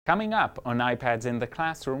Coming up on iPads in the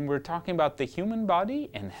Classroom, we're talking about the human body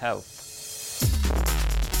and health.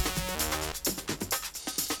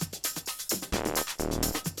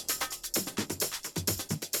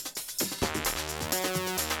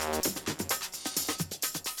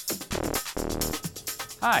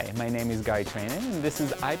 Hi, my name is Guy Trainin, and this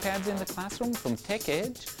is iPads in the Classroom from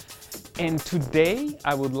TechEdge. And today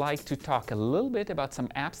I would like to talk a little bit about some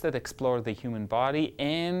apps that explore the human body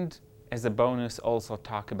and, as a bonus, also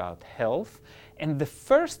talk about health. And the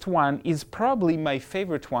first one is probably my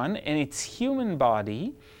favorite one, and it's Human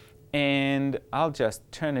Body. And I'll just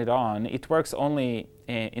turn it on. It works only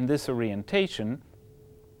in this orientation.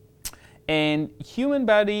 And Human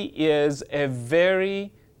Body is a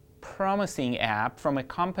very promising app from a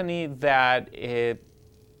company that is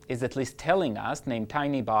at least telling us, named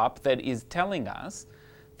TinyBop, that is telling us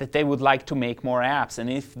that they would like to make more apps. And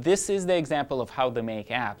if this is the example of how they make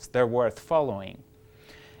apps, they're worth following.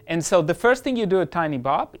 And so the first thing you do at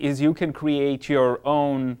TinyBop is you can create your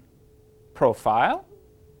own profile.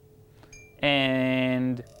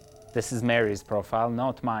 And this is Mary's profile,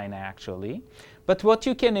 not mine actually. But what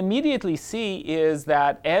you can immediately see is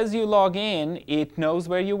that as you log in, it knows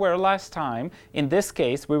where you were last time. In this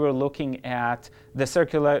case, we were looking at the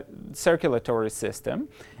circulatory system.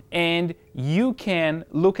 And you can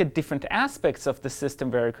look at different aspects of the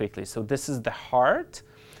system very quickly. So this is the heart,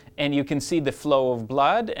 and you can see the flow of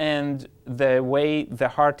blood and the way the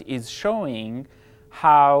heart is showing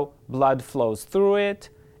how blood flows through it.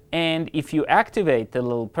 And if you activate the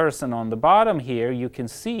little person on the bottom here, you can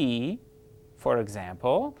see, for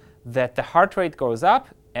example, that the heart rate goes up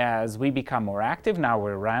as we become more active. Now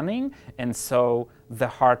we're running, and so the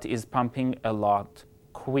heart is pumping a lot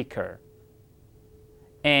quicker.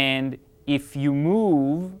 And if you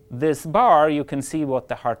move this bar, you can see what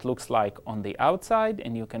the heart looks like on the outside,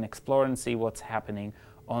 and you can explore and see what's happening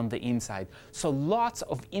on the inside. So lots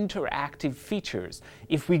of interactive features.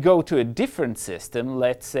 If we go to a different system,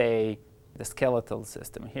 let's say the skeletal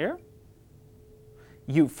system here,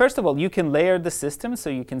 first of all, you can layer the system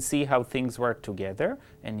so you can see how things work together,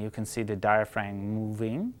 and you can see the diaphragm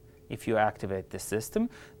moving if you activate the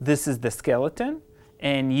system. This is the skeleton,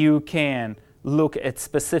 and you can look at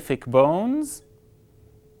specific bones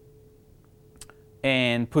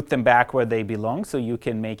and put them back where they belong, so you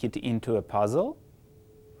can make it into a puzzle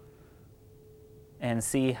and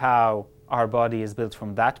see how our body is built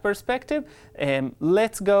from that perspective.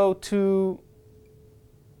 Let's go to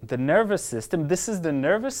the nervous system. This is the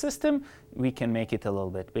nervous system. We can make it a little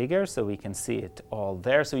bit bigger so we can see it all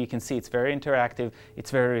there. So you can see it's very interactive, it's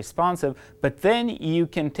very responsive. But then you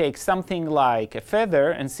can take something like a feather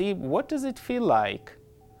and see what does it feel like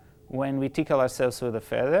when we tickle ourselves with a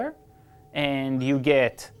feather. And you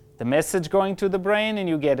get the message going to the brain and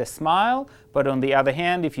you get a smile. But on the other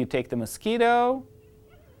hand, if you take the mosquito,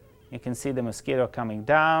 you can see the mosquito coming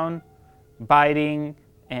down, biting,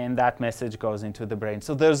 and that message goes into the brain.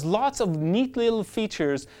 So there's lots of neat little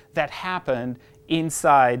features that happen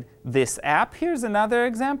inside this app. Here's another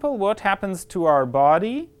example. What happens to our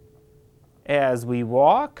body as we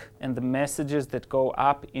walk and the messages that go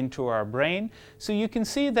up into our brain. So you can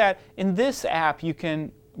see that in this app you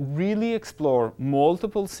can really explore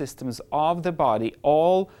multiple systems of the body,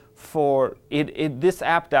 all for it. This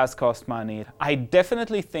app does cost money. I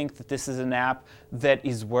definitely think that this is an app that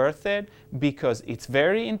is worth it because it's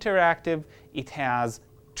very interactive. It has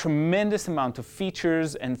tremendous amount of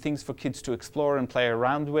features and things for kids to explore and play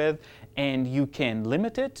around with, and you can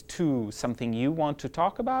limit it to something you want to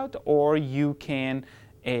talk about, or you can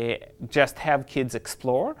just have kids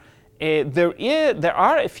explore. There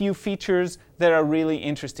are a few features that are really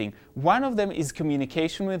interesting. One of them is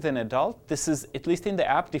communication with an adult. This is, at least in the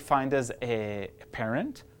app, defined as a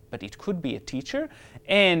parent, but it could be a teacher.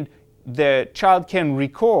 And the child can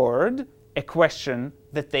record a question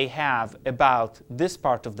that they have about this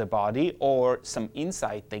part of the body or some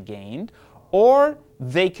insight they gained, or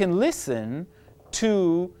they can listen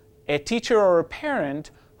to a teacher or a parent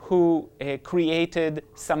who created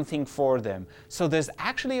something for them. So there's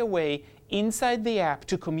actually a way inside the app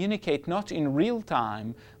to communicate not in real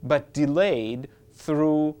time, but delayed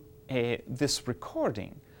through this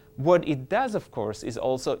recording. What it does, of course, is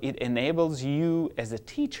also it enables you as a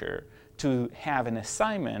teacher to have an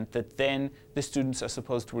assignment that then the students are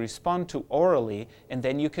supposed to respond to orally, and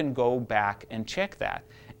then you can go back and check that.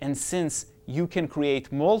 And since you can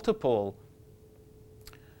create multiple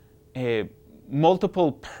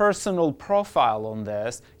personal profile on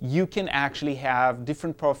this, you can actually have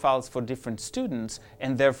different profiles for different students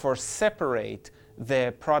and therefore separate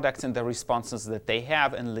the products and the responses that they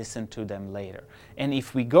have and listen to them later. And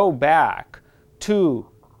if we go back to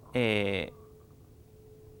the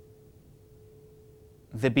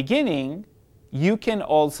beginning, you can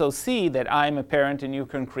also see that I'm a parent and you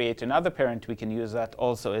can create another parent. We can use that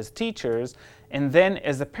also as teachers. And then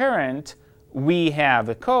as a parent, we have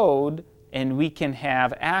a code and we can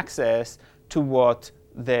have access to what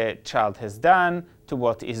the child has done, to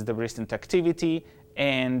what is the recent activity,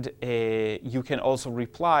 and you can also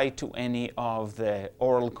reply to any of the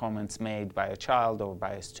oral comments made by a child or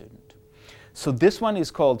by a student. So this one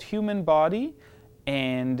is called Human Body,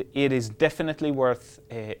 and it is definitely worth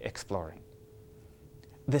exploring.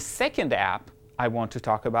 The second app I want to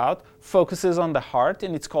talk about focuses on the heart,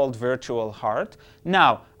 and it's called Virtual Heart.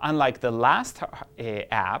 Now, unlike the last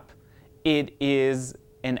app, it is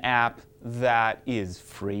an app that is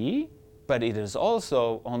free, but it is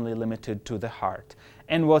also only limited to the heart.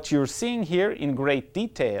 And what you're seeing here in great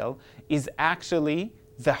detail is actually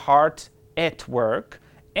the heart at work,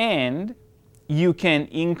 and you can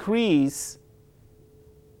increase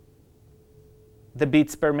the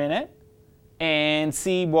beats per minute and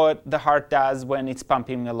see what the heart does when it's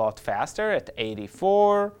pumping a lot faster at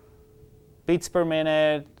 84 beats per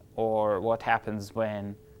minute, or what happens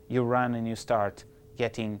when you run and you start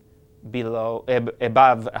getting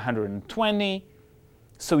above 120.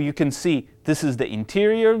 So you can see this is the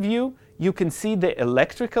interior view. You can see the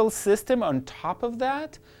electrical system on top of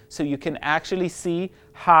that. So you can actually see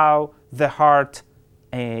how the heart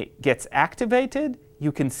gets activated.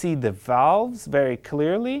 You can see the valves very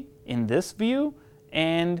clearly in this view,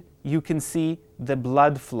 and you can see the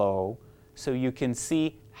blood flow. So you can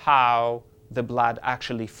see how the blood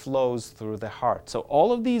actually flows through the heart. So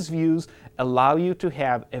all of these views allow you to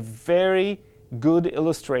have a very good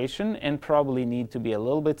illustration, and probably need to be a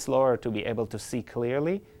little bit slower to be able to see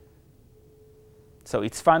clearly. So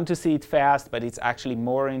it's fun to see it fast, but it's actually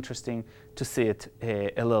more interesting to see it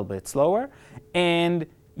a little bit slower. And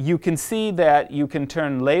you can see that you can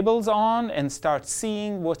turn labels on and start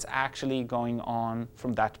seeing what's actually going on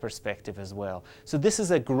from that perspective as well. So this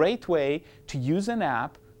is a great way to use an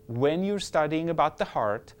app when you're studying about the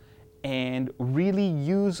heart and really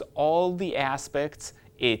use all the aspects.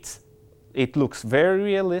 It looks very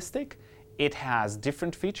realistic. It has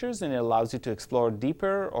different features, and it allows you to explore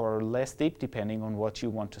deeper or less deep depending on what you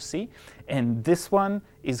want to see. And this one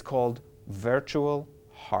is called Virtual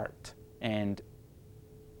Heart. And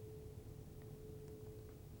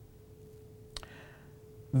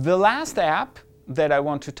the last app that I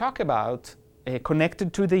want to talk about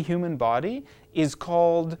connected to the human body is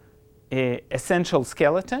called Essential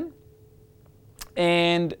Skeleton.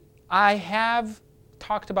 And I have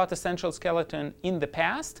talked about Essential Skeleton in the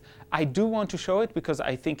past. I do want to show it because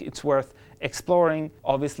I think it's worth exploring.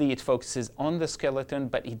 Obviously, it focuses on the skeleton,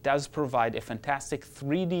 but it does provide a fantastic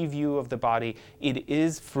 3D view of the body. It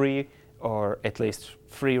is free, or at least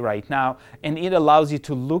free right now, and it allows you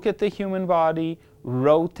to look at the human body,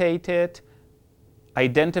 rotate it,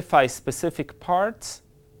 identify specific parts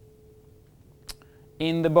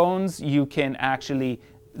in the bones. You can actually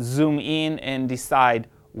zoom in and decide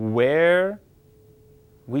which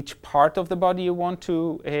part of the body you want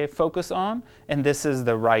to focus on. And this is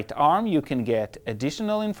the right arm. You can get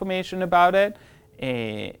additional information about it,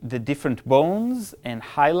 the different bones, and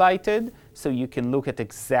highlighted, so you can look at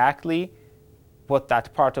exactly what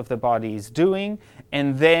that part of the body is doing.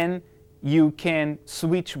 And then you can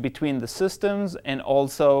switch between the systems and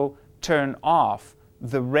also turn off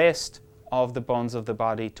the rest of the bones of the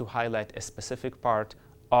body to highlight a specific part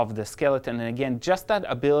of the skeleton. And again, just that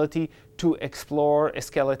ability to explore a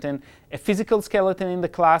skeleton, a physical skeleton in the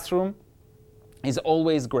classroom, is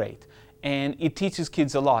always great. And it teaches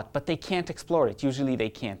kids a lot, but they can't explore it. Usually they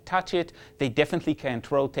can't touch it. They definitely can't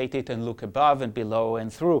rotate it and look above and below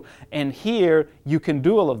and through. And here you can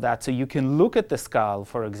do all of that. So you can look at the skull,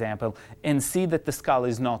 for example, and see that the skull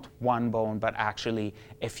is not one bone, but actually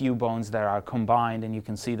a few bones that are combined, and you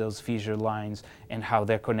can see those fissure lines and how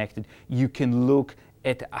they're connected. You can look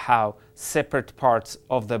at how separate parts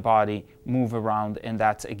of the body move around, and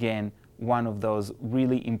that's again one of those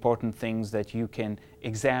really important things that you can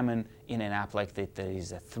examine in an app like that. There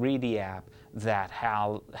is a 3D app that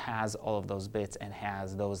has all of those bits and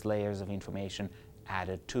has those layers of information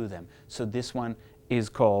added to them. So this one is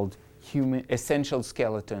called Essential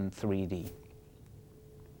Skeleton 3D.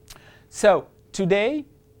 So today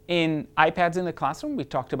in iPads in the Classroom, we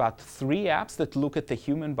talked about 3 apps that look at the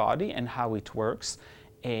human body and how it works.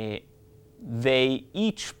 They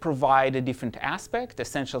each provide a different aspect.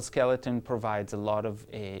 Essential Skeleton provides a lot of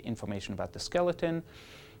information about the skeleton.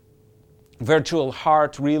 Virtual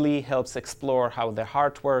Heart really helps explore how the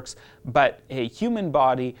heart works, but a human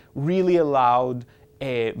body really allowed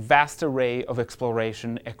a vast array of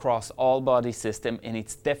exploration across all body system, and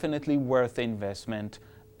it's definitely worth the investment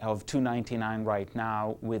of $299 right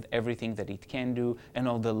now with everything that it can do and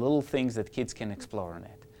all the little things that kids can explore on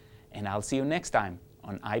it. And I'll see you next time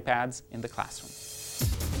on iPads in the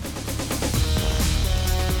Classroom.